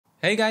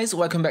Hey guys,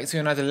 welcome back to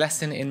another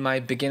lesson in my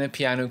beginner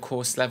piano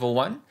course level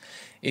 1.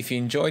 If you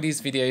enjoy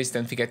these videos,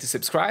 don't forget to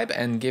subscribe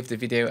and give the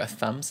video a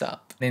thumbs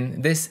up.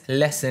 In this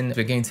lesson,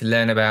 we're going to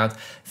learn about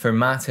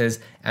fermatas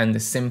and the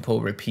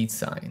simple repeat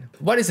sign.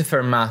 What is a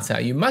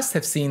fermata? You must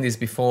have seen this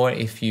before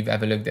if you've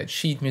ever looked at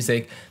sheet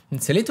music.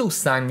 It's a little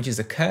sign which is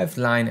a curved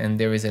line and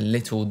there is a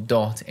little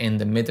dot in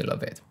the middle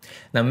of it.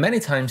 Now, many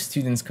times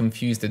students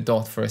confuse the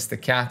dot for a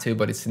staccato,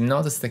 but it's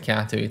not a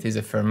staccato, it is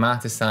a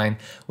fermata sign,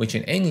 which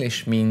in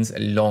English means a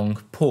long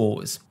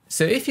pause.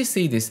 So if you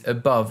see this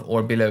above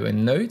or below a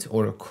note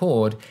or a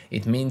chord,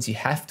 it means you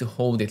have to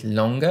hold it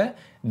longer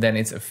than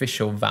its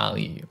official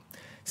value.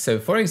 So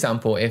for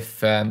example,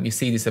 if you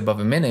see this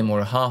above a minim or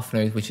a half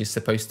note, which is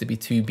supposed to be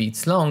 2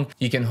 beats long,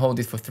 you can hold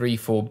it for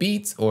 3-4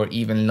 beats or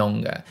even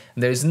longer.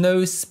 There's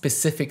no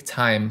specific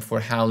time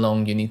for how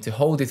long you need to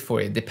hold it for.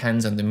 It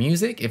depends on the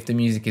music. If the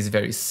music is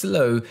very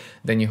slow,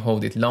 then you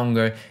hold it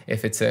longer.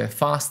 If it's a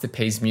faster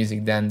paced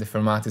music, then the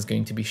fermata is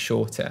going to be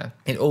shorter.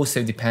 It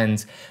also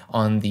depends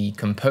on the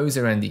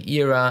composer and the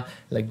era,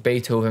 like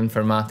Beethoven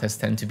fermatas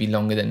tend to be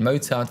longer than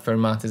Mozart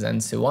fermatas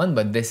and so on,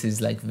 but this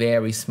is like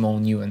very small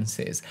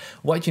nuances.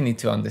 What you need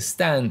to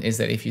understand is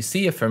that if you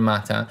see a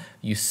fermata,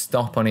 you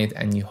stop on it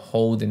and you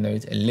hold the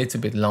note a little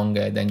bit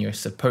longer than you're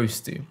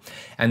supposed to.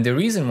 And the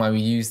reason why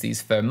we use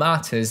these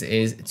fermatas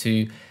is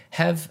to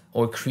have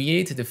or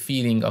create the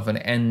feeling of an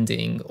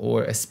ending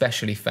or a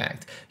special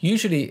effect.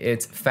 Usually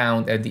it's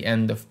found at the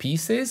end of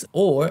pieces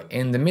or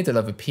in the middle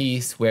of a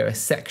piece where a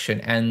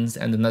section ends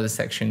and another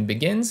section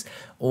begins,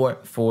 or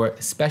for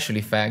special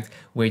effect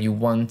where you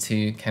want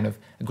to kind of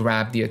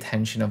grab the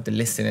attention of the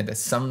listener that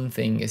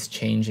something is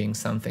changing,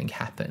 something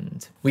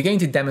happened. We're going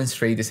to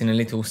demonstrate this in a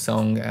little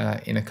song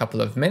in a couple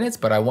of minutes,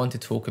 but I want to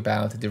talk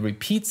about the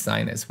repeat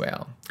sign as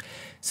well.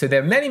 So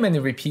there are many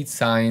repeat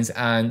signs,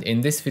 and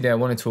in this video I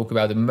want to talk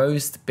about the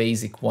most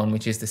basic one,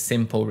 which is the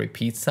simple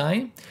repeat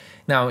sign.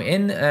 Now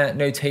in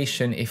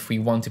notation, if we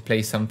want to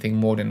play something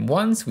more than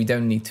once, we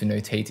don't need to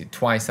notate it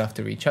twice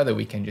after each other,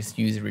 we can just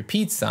use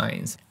repeat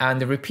signs.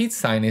 And the repeat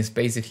sign is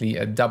basically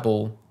a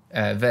double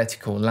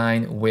vertical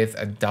line with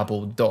a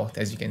double dot,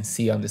 as you can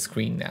see on the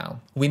screen now.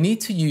 We need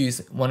to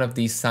use one of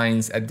these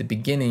signs at the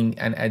beginning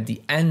and at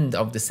the end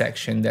of the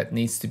section that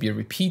needs to be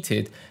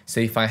repeated. So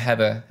if I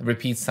have a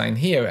repeat sign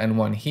here and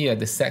one here,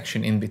 the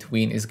section in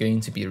between is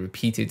going to be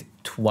repeated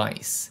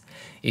twice.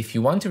 If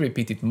you want to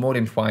repeat it more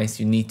than twice,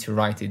 you need to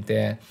write it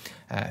there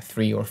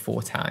 3 or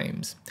 4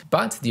 times.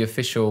 But the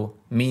official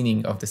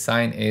meaning of the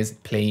sign is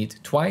play it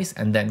twice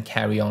and then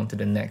carry on to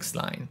the next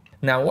line.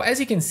 Now, as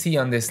you can see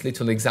on this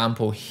little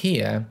example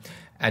here,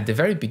 at the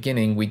very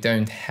beginning, we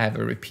don't have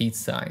a repeat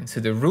sign. So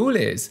the rule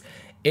is,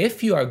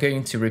 if you are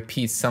going to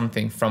repeat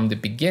something from the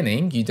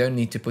beginning, you don't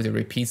need to put a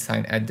repeat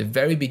sign at the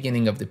very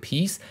beginning of the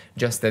piece,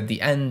 just at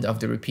the end of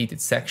the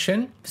repeated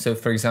section. So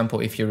for example,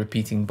 if you're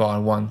repeating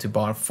bar 1 to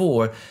bar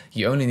 4,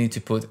 you only need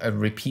to put a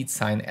repeat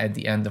sign at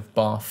the end of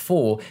bar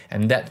 4,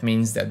 and that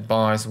means that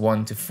bars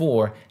 1 to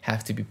 4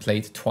 have to be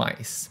played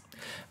twice.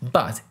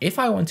 But if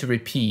I want to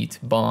repeat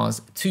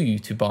bars 2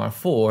 to bar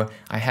 4,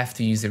 I have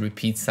to use a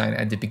repeat sign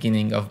at the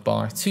beginning of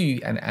bar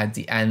 2 and at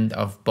the end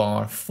of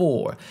bar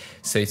 4.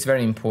 So it's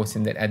very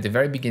important that at the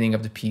very beginning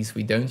of the piece,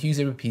 we don't use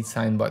a repeat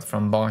sign, but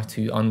from bar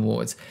 2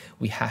 onwards,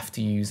 we have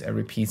to use a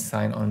repeat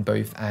sign on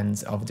both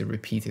ends of the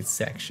repeated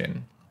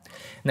section.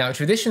 Now,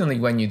 traditionally,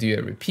 when you do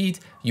a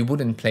repeat, you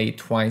wouldn't play it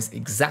twice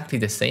exactly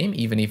the same,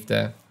 even if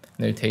the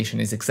notation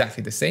is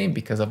exactly the same,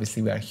 because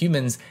obviously we are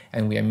humans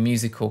and we are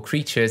musical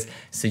creatures.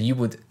 So you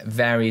would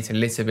vary it a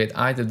little bit,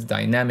 either the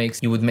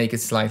dynamics, you would make it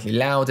slightly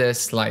louder,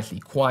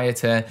 slightly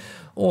quieter,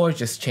 or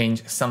just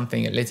change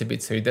something a little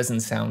bit so it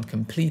doesn't sound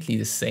completely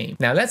the same.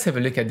 Now let's have a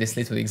look at this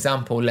little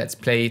example. Let's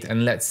play it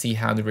and let's see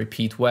how the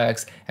repeat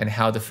works and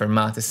how the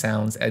fermata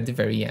sounds at the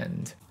very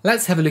end.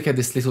 Let's have a look at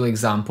this little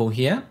example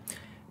here.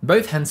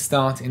 Both hands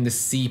start in the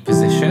C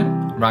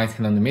position, right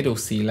hand on the middle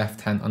C,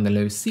 left hand on the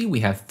low C. We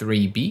have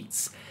 3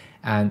 beats.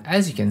 And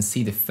as you can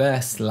see, the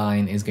first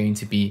line is going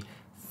to be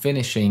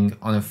finishing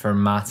on a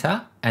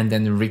fermata and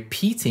then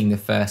repeating the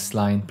first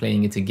line,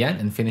 playing it again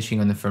and finishing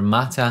on a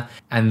fermata.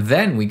 And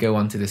then we go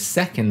on to the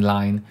second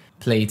line,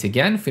 play it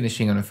again,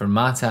 finishing on a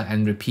fermata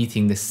and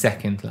repeating the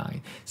second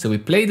line. So we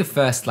play the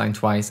first line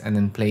twice and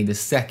then play the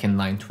second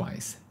line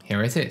twice.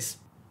 Here it is.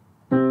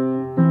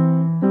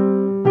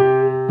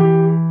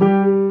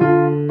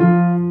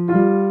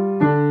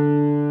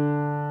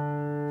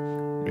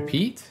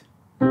 Repeat.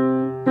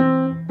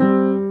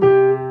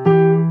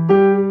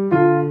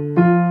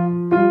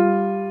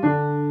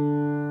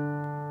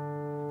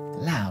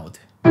 Loud.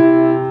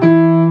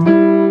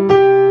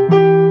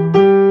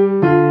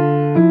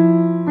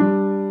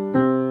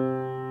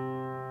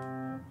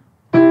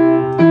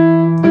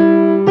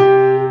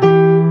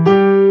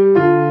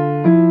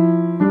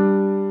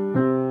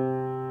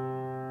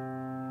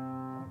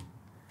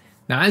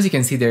 Now, as you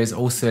can see, there is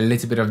also a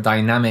little bit of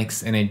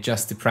dynamics in it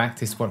just to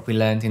practice what we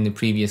learned in the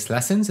previous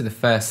lesson. So the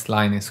first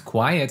line is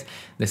quiet,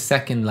 the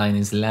second line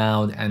is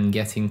loud and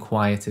getting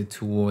quieter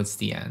towards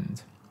the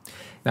end.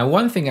 Now,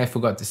 one thing I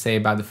forgot to say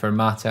about the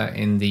fermata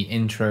in the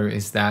intro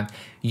is that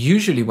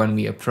usually when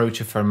we approach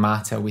a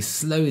fermata, we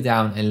slow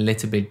down a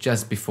little bit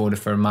just before the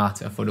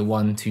fermata, for the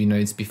 1-2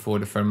 notes before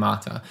the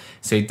fermata,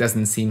 so it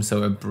doesn't seem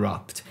so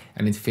abrupt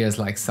and it feels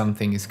like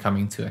something is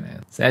coming to an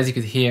end. So as you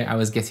could hear, I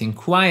was getting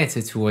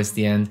quieter towards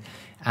the end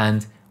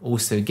and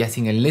also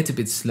getting a little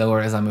bit slower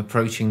as I'm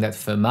approaching that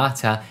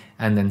fermata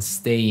and then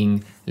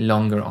staying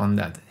longer on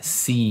that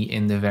C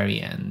in the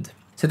very end.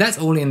 So that's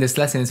all in this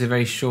lesson. It's a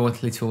very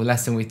short little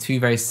lesson with two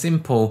very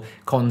simple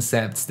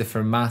concepts, the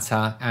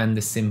fermata and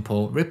the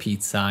simple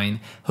repeat sign.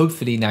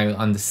 Hopefully now you'll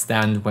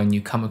understand when you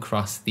come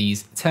across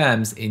these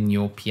terms in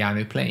your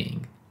piano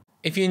playing.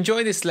 If you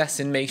enjoy this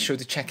lesson, make sure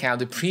to check out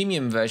the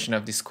premium version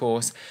of this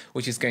course,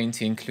 which is going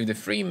to include a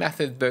free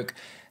method book,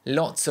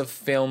 lots of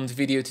filmed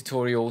video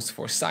tutorials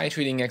for sight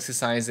reading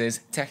exercises,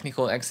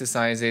 technical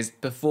exercises,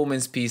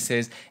 performance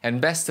pieces,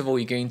 and best of all,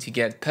 you're going to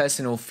get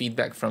personal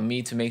feedback from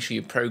me to make sure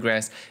your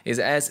progress is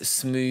as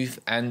smooth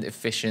and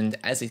efficient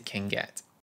as it can get.